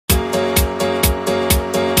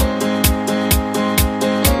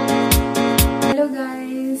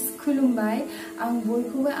खुलुमबाय आं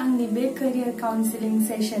बयखौबो आंनि बे करियर काउन्सिलिं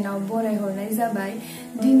सेशनाव बरायहरनाय जाबाय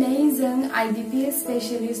दिनै जों IBPS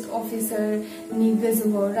स्पेशलिस्ट अफिसार नि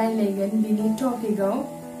गोजौआव रायलायगोन बिनि टपिकआव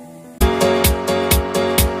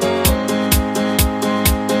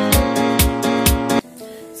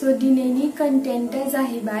सो दिनैनि कन्टेन्टआ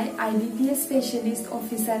जाहैबाय IBPS स्पेशलिस्ट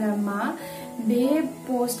अफिसारा मा बे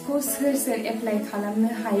पोस्टखौ सोर एप्लाइ खालामनो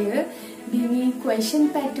हायो बिनि क्वेश्चन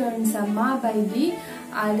पैटर्न्सआ माबायदि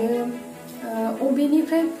आरो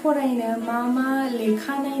अबेनिफ्राय फरायनो मा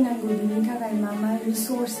लेखा नायनांगौ बिनि थाखाय मा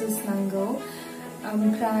रिसोर्सेस नांगौ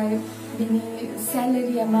ओमफ्राय बिनि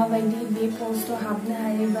सैलरीआ माबायदि बे पोस्टआव हाबनो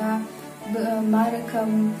हायोबा मा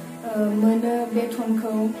रोखोम मोनो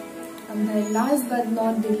बेथनखौ ओमफ्राय लास्ट बाट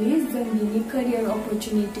नट द लिस्ट जों बिनि करियर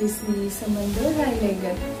अपरचुनिटिसनि सोमोन्दै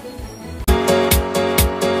रायलायगोन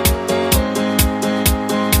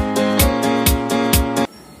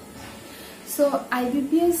So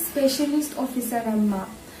IBPS स्पेशलिस्ट अफिसारा मा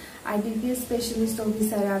IBPS स्पेशलिस्ट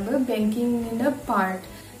अफिसाराबो बेंकिंग निनो पार्ट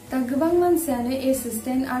दा गोबां मानसियानो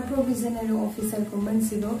एसिस्टेंट आरो प्रोविजनरी अफिसारखौ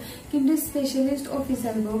मोनथिगौ किन्तु स्पेशलिस्ट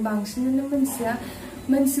अफिसारखौ बांसिनानो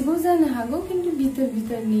मोनथिगौ जानो हागौ किन्तु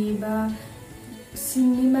बिथोरनि बा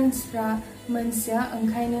सिंनि मानसिफ्रा मोनथिया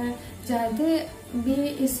ओंखायनो जाहाथे बे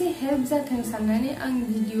एसे हेल्प जाथों साननानै आं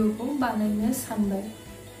भिडिअखौ बानायनो सानबाय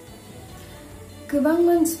गोबां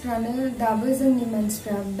मानसिफ्रानो दाबो जोंनि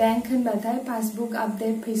मानसिफ्रा बैंक होनबाथाय पासबुक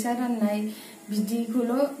आपडेट फैसा राननाय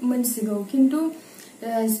बिदिखौल' मोनथिगौ किन्तु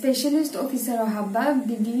स्पेशलिस्ट अफिसाराव हाबबा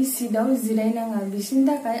बिदि सीटआव जिरायनाङा बिसोरनि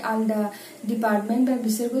थाखाय आलदा डिपार्टमेन्ट बा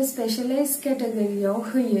बिसोरखौ स्पेशलाइज केटेगरियाव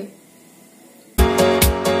होयो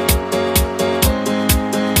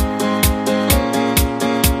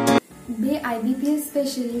बे IBPS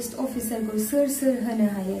स्पेशलिस्ट अफिसारखौ सोर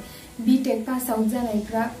होनो हायो बीटेक पास आउट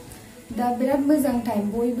जानायफ्रा दा बिराद मोजां टाइम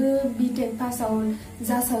बयबो बीटेक पास आउट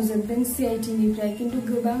जासावजोबदों CIT निफ्राय किन्तु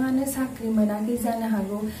गोबाङानो साख्रि मोनाखै जानो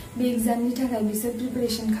हागौ बे एग्जामनि थाखाय बिसोर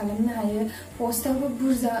प्रिपारेसन खालामनो हायो पोस्टआबो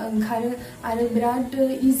बुरजा ओंखारो आरो बिराद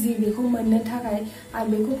इजि बेखौ मोननो थाखाय आरो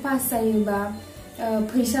बेखौ पास जायोबा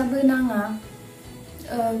फैसाबो नाङा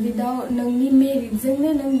विदाउट नोंनि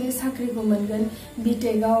मेरिटजोंनो नों बे साख्रिखौ मोनगोन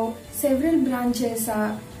बीटेकआव सेभरेल ब्रान्चेसआ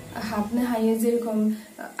हाबनो हायो जेरखम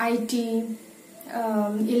IT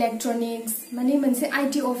इलेक्ट्रनिक्स माने मोनसे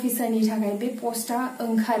IT अफिसारनि थाखाय बे पोस्टआ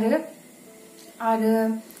ओंखारो आरो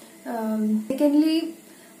सेकेन्डलि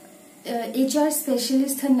HR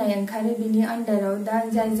स्पेशलिस्ट होननाय ओंखारो बिनि आन्डाराव दा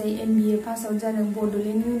जाय MBA पास आउट जादों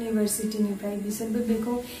बड'लेण्ड इउनिभार्सिटिनिफ्राय बिसोरबो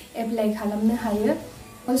बेखौ एप्लाइ खालामनो हायो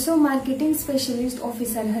अलसो मार्केटिं स्पेशलिस्ट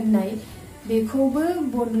अफिसार होननाय बेखौबो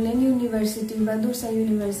बड'लेण्ड इउनिभार्सिटि बा दस्रा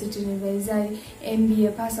इउनिभार्सिटिनिफ्राय जाय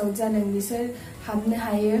MBA पास आउट जादों बिसोर हाबनो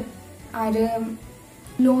हायो आरो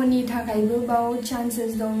ल'नि थाखायबो बाव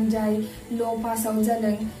चान्सेस दं जाय ल' पास आउट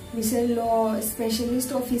जादों बिसोर ल'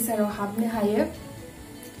 स्पेशलिस्ट अफिसाराव हाबनो हायो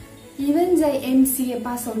इवन जाय MCA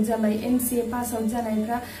पास आउट जाबाय MCA पास आउट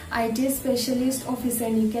जानायफ्रा IT स्पेशलिस्ट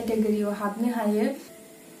अफिसारनि केटेगरियाव हाबनो हायो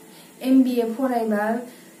MBA फरायबा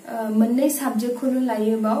मोननै साबजेक्टखौल'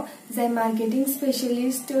 लायो बाव जाय मार्केटिं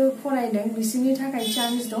स्पेशलिस्ट फरायदों बिसोरनि थाखाय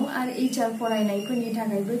चान्स दं आरो HR फरायनायफोरनि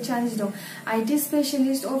थाखायबो चान्स दं IT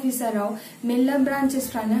स्पेशलिस्ट अफिसाराव मेल्ला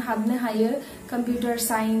ब्रान्चेसफ्रानो हाबनो हायो कम्पिउटार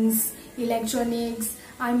साइन्स इलेक्ट्रनिक्स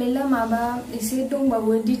आरो मेल्ला माबा एसे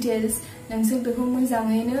दंबावो डिटेल्स नोंसोर बेखौ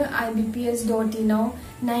मोजाङैनो IBPS.in आव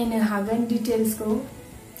नायनो हागोन डिटेल्सखौ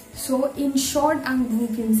सो इन शर्ट आं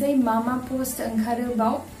बुंफिनसै मा पोस्ट ओंखारो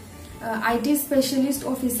बाव IT स्पेशलिस्ट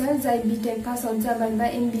अफिसार जाय बीटेक पास आउट जाबाय बा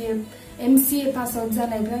MCA पास आउट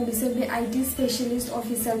जानायफ्रा बिसोर बे IT स्पेशलिस्ट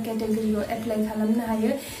अफिसार केटेगरियाव एप्लाइ खालामनो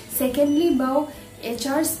हायो सेकेन्डलि बाव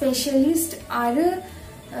HR स्पेशलिस्ट आरो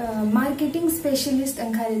मार्केटिं स्पेशलिस्ट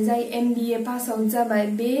ओंखारो जाय MBA पास आउट जाबाय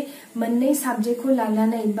बे मोननै साबजेक्टखौ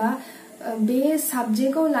लानानै बा बे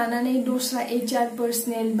साबजेक्टखौ लानानै दस्रा HR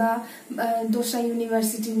पार्सनेल बा दस्रा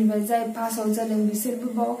इउनिभार्सिटिनिफ्राय जाय पास आउट जादों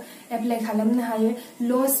बिसोरबो बाव एप्लाइ खालामनो हायो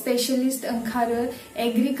ल' स्पेशलिस्ट ओंखारो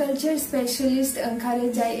एग्रिकालचार स्पेशलिस्ट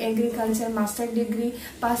ओंखारो जाय agriculture master degree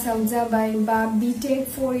pass out जाबाय बा बीटेक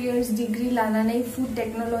 4 इयर्स डिग्री लानानै फुड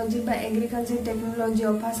टेक्नोलॉजी बा एग्रिकालचार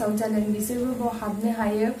टेक्नोलॉजीआव पास आउट जादों बिसोरबो बाव हाबनो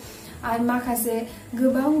हायो आरो माखासे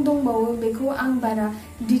गोबां दंबावो बेखौ आं बारा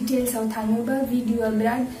डिटेल्सआव थाङोबा भिडिअआ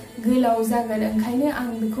बिराद गोलाव जागोन ओंखायनो आं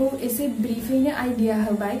बेखौ एसे ब्रीफैनो आइडिया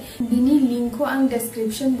होबाय बिनि लिंकखौ आं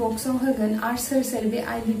डेस्क्रिप्शन बक्सआव होगोन आरो सोर बे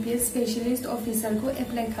IBPS स्पेशलिस्ट अफिसारखौ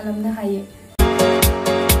एप्लाइ खालामनो हायो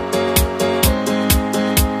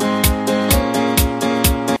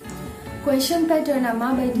क्वेश्चन पैटर्नआ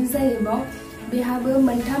माबायदि जायोबा बेहाबो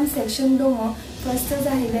मोनथाम सेक्शन दङ फर्स्टआ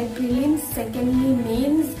जाहैबाय प्रिलिम्स सेकेन्डलि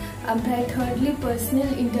मेन्स ओमफ्राय थार्डलि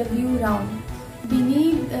पर्सनेल इंटरव्यू राउंड बिनी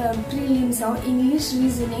प्रिलिम्सआव इंग्लिश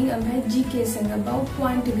रिजनिंग ओमफ्राय जीके सोङो बाव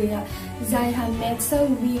क्वान्ट गैया जायहा मेथ्सआव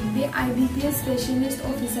वीक बे IBPS स्पेशलिस्ट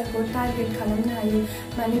अफिसारखौ टारगेट खालामनो हायो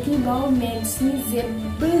मानोकि बाव मेथ्सनि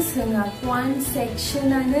जेबो सोङा क्वान्ट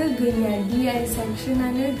सेक्शनानो गैया DI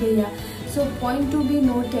सेक्शनानो गैया so point to be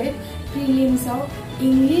noted प्रिलिम्सआव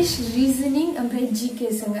English reasoning ओमफ्राय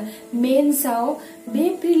जीके सोङो मेन्सआव बे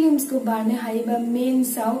प्रिलिम्सखौ बारनो हायोबा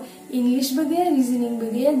मेन्सआव इंग्लिशबो गैया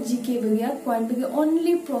रिजनिंबो गैया जीकेबो गैया क्वान्टबो गैया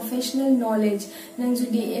ओनलि प्रोफेशनल नॉलेज नों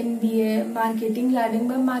जुदि MBA मार्केटिंग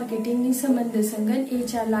लादोंबा मार्केटिंगनि सोमोन्दो सोंगोन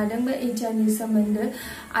HR लादोंबा HR नि सोमोन्दो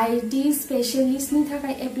IT स्पेशलिस्टनि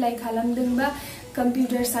थाखाय एप्लाइ खालामदोंबा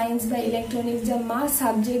कंप्यूटर साइंस बा इलेक्ट्रॉनिक्स जा मा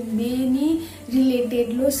सब्जेक्ट बेनि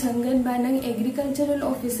रिलेटेडल' सोंगोन बा नों एग्रीकल्चरल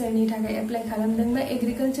अफिसारनि थाखाय एप्लाइ खालामदोंबा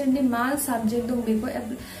एग्रीकल्चरनि मा सब्जेक्ट दं बेखौ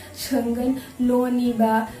सोंगोन ल'नि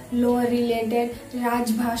बा ल' रिलेटेड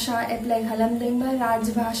राजभाषा एप्लाइ खालामदोंबा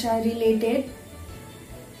राजभाषा रिलेटेड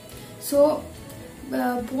सो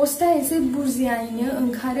पोस्टा एसे बुरजायैनो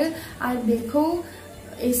ओंखारो आरो बेखौ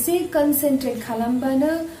एसे कनसेन्ट्रेट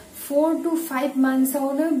खालामबानो 4 to 5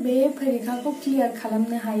 monthsआवनो बे परीक्षाखौ क्लियर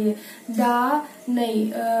खालामनो हायो दा नै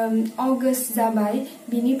अगस्त जाबाय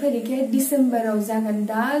बिनि परीक्षाया डिसेम्बराव जागोन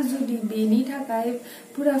दा जुदि बेनि थाखाय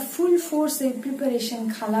पुरा फुल फोर्सै प्रिपारेशन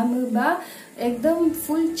खालामोबा एकदम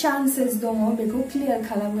फुल चान्सेस दङ बेखौ क्लियर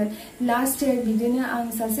खालामगोन लास्ट इयर बिदिनो आं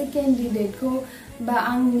सासे कैंडिडेटखौ बा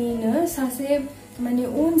आंनिनो सासे माने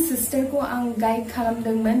ओन सिस्टर को आं गाइड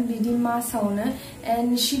खालामदोंमोन बिदि मासावनो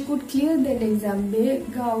and she could clear that exam bay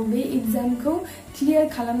Gao bay exam को क्लियर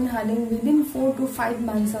खालामनो हादों विदिन 4 to 5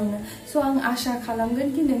 monthsआवनो सो आं आशा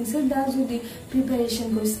खालामगोन कि नोंसोर दा जुदि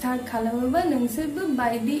प्रिपारेशन को स्टार्ट खालामोबा नोंसोरबो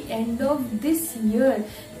by the end of this year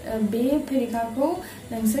बे परीक्षाखौ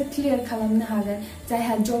नोंसोर क्लियर खालामनो हागोन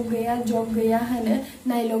जायहा जब गैया होनो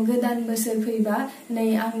नायल' गोदान बोसोर फैबा नै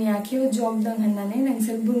आंनि आखायाव जब दं होननानै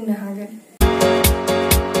नोंसोर बुंनो हागोन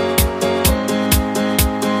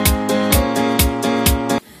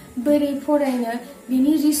बोरै फरायनो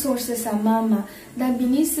बिनि रिसोर्सेसआ मा दा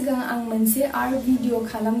बिनि सिगां आं मोनसे art video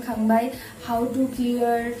खालामखांबाय how to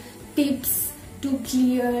clear tips to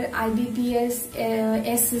clear IBPS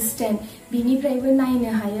assistant बिनिफ्रायबो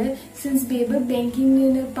नायनो हायो सिन्स बेबो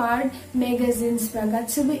बेंकिंनिनो पार्ट मेगाजिन्सफ्रा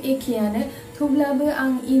गासिबो एखेयानो थेवब्लाबो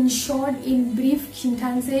आं इन शर्ट इन ब्रीफ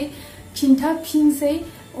खिन्थाफिनसै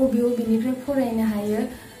अबेयाव बिनिफ्राय फरायनो हायो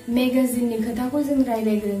मेगाजिननि खोथाखौ जों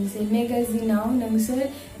रायलायग्रोनोसै मेगाजिनाव नोंसोर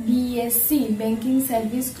BSc बेंकिं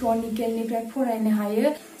सार्भिस क्रनिकलनिफ्राय फरायनो हायो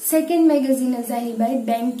सेकेंड मेगाजिना जाहैबाय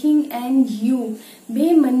बेंकिं एंड यू बे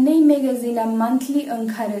मोननै मेगाजिना मान्थलि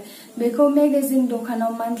ओंखारो बेखौ मेगाजिन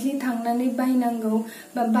दखानाव मान्थलि थांनानै बायनांगौ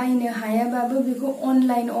बा बायनो हायाबाबो बेखौ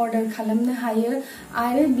अनलाइन अर्डार खालामनो हायो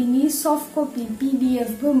आरो बिनि सफ्ट कपि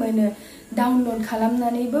PDF बो मोनो डाउनलोड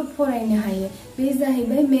खालामनानैबो फरायनो हायो बे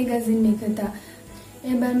जाहैबाय मेगाजिननि खोथा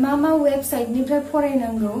एबार मा वेबसाइटनिफ्राय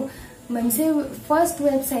फरायनांगौ मोनसे फर्स्ट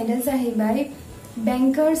वेबसाइटआ जाहैबाय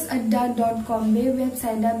bankersadda.com बे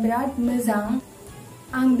वेबसाइटआ बिराद मोजां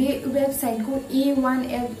आं बे वेबसाइटखौ A1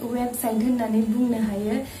 वेबसाइट होननानै बुंनो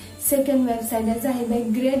हायो सेकेंड वेबसाइटआ जाहैबाय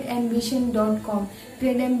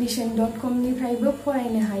greatambition.com निफ्रायबो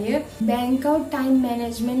फरायनो हायो बैंकआव टाइम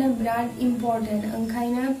मेनेजमेन्टआ बिराद इम्पोर्टेन्ट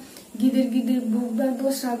ओंखायनो गिदिर बुक बा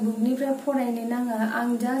दस्रा बुकनिफ्राय फरायनो नाङा आं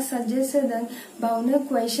जा साजेस्ट होदों बावनो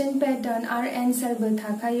क्वेश्चन पैटर्न आरो एन्सारबो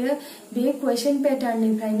थाखायो बे क्वेश्चन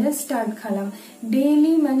पैटर्ननिफ्रायनो स्टार्ट खालाम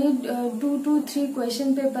डेली माने 2 to 3 क्वेश्चन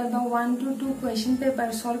पेपर बा 1 to 2 क्वेश्चन पेपर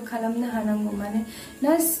सल्व खालामनो हानांगौ माने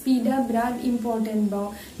ना स्पीडा बिराद इम्पोर्टेन्ट बाव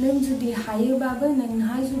नों जुदि हायोबाबो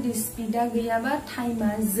नोंहा जुदि स्पीडा गैयाबा टाइमा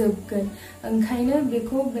जोबगोन ओंखायनो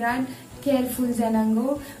बेखौ बिराद केयरफुल जानांगौ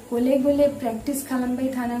गले गले प्रेक्टिस खालामबाय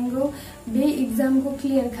थानांगौ बे एग्जाम को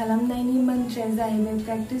क्लियर खालामनायनि मन्त्रया जाहैबाय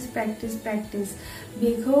प्रेक्टिस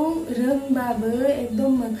बेखौ रोंबाबो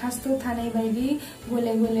एकदम मोखास्त थानाय बायदि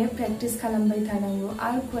गले गले प्रेक्टिस खालामबाय थानांगौ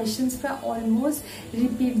आरो क्वेश्चन्सफ्रा अलमोस्ट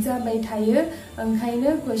रिपीट जाबाय थायो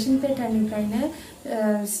ओंखायनो क्वेश्चन पैटर्ननिफ्रायनो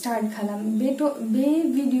स्टार्ट खालाम बे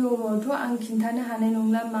भिडिअआवथ' आं खिन्थानो हानाय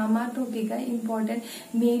नंला मा टपिकआ important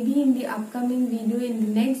may be in the आपकामिं video in the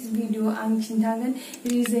next video आं खिन्थागोन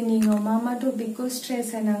रिजनिंआव मा टपिकखौ स्ट्रेस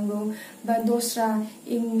होनांगौ बा दस्रा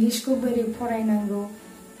इंग्लिशखौ बोरै फरायनांगौ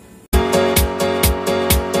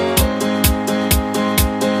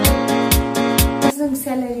जों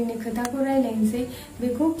सैलारिनि खोथाखौ रायलायनोसै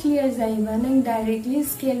बेखौ क्लियर जायोबा नों डाइरेक्टली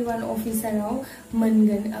स्केल 1 अफिसाराव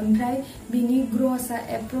मोनगोन ओमफ्राय बिनि ग्र'सआ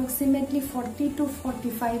एप्रक्सिमेटली 40 to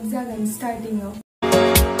 45 जागोन स्टार्टिंआव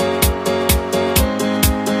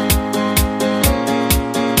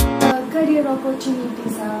career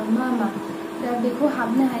opportunities मा दा बेखौ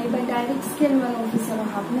हाबनो हायोबा डाइरेक्ट स्केल 1 अफिसाराव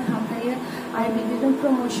हाबनो हाखायो आरो बिदिनो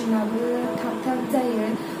प्रमोशनाबो थाब जायो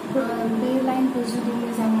बे लाइनखौ जुदि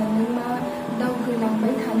मोजां मोनोबा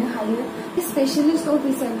दावखोलांबाय थानो हायो स्पेशलिस्ट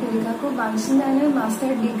अफिसार फरिखाखौ बांसिनानो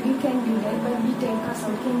मास्टार डिग्री कैंडिडेट बा बीटेक पास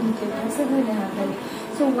आउट कैंडिडेटआसो होनो हाखायो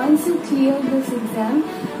so once you clear this exam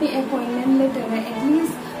bay appointment letter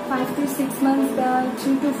at least 5 to 6 months बा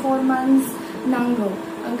 3 to 4 months नांगौ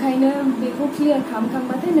ओंखायनो बेखौ क्लियर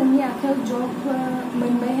खालामखांबाथाय नोंनि आखायाव जब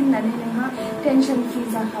मोनबाय होननानै नोंहा टेंशन फ्री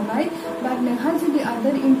जाखाबाय बाट नोंहा जुदि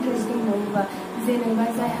अदर इंटरेस्ट दंबावोबा जेनेबा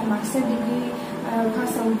जायहा मास्टार डिग्री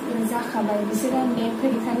पास आउट जाखाबाय बिसोरा नेट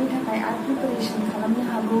परीक्षानि थाखाय आरो प्रिपारेशन खालामनो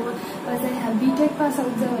हागौ बा जायहा बीटेक पास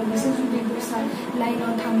आउट जाबाय बिसोर जुदि दस्रा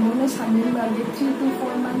लाइनाव थांबावनो सानदोंबा बे 3 to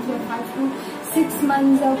 4 months बा 5 to 6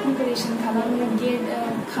 months आव प्रिपारेशन खालामनो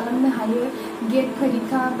खालामनो हायो गेट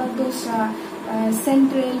परीक्षा बा दस्रा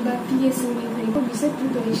सेंट्रल बा पीएसयू नि परीक्षा बिसोर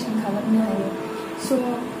प्रिपारेशन खालामनो हायो so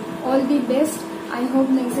all the best I hope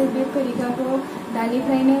नोंसोर बे परीक्षाखौ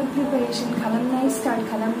दानिफ्रायनो प्रिपारेशन खालामनाय स्टार्ट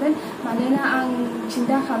खालामगोन मानोना आं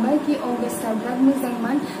खिन्थाखाबाय कि अगस्टआ बिराद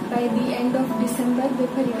मोजांमोन by the end of December bay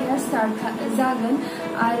परीक्षाया start जागोन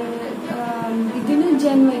आरो बिदिनो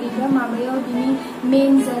जानुवारि बा माबायाव बिनि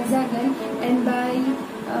मेन्सआ जागोन एंड बाय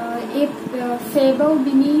फेबाव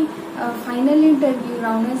बिनि फाइनल इंटरव्यू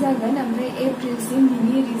राउंडआ जागोन ओमफ्राय एप्रिलसिम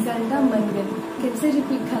बिनि रिजल्टआ मोनगोन खेबसे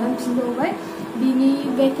रिपिट खालामफिनबावबाय बिनि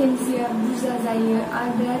वेकेन्सिया बुरजा जायो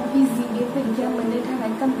आरो बिराद इजि बे परीक्षा मोननो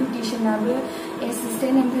थाखाय कम्पिटिशनाबो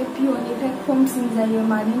एसिस्टेंट ओमफ्राय पिअनिफ्राय खमसिन जायो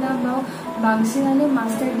मानोना बाव बांसिनानो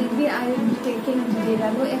मास्टार डिग्री आरो बीटेक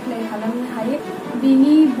कैंडिडेटआल' एप्लाइ खालामनो हायो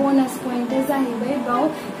बिनि बोनास पॉइंटआ जाहैबाय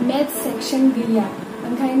बाव मैथ्स सेक्शन गैया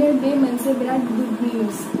ओंखायनो बे मोनसे बिराद गुड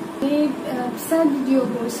न्यूज बे फिसा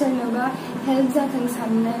भिडिअखौ सोरनोबा हेल्प जाथों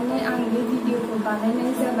साननानै आं बे भिडिअखौ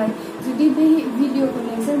बानायनाय जाबाय जुदि बे भिडिअखौ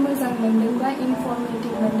नोंसोर मोजां मोनदोंबा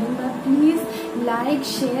इनफर्मेटिभ मोनदोंबा प्लिज लाइक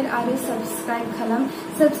शेयर आरो सब्सक्राइब खालाम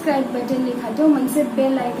सब्सक्राइब बटननि खाथियाव मोनसे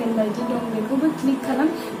बेल आइकन बायदि दं बेखौबो क्लिक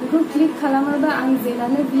खालाम बेखौ क्लिक खालामाबा आं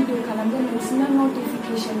जेलानो भिडिअ खालामगोन नोंसोरनाव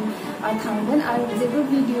नटिफिकेशन थांगोन आरो जेबो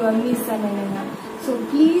भिडिअआ मिस जानाय नङा So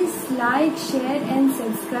please like, share and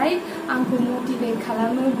subscribe. आंखौ motivate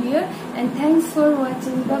खालामो बियो and thanks for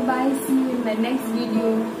watching. Bye bye. See you in my next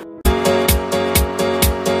video.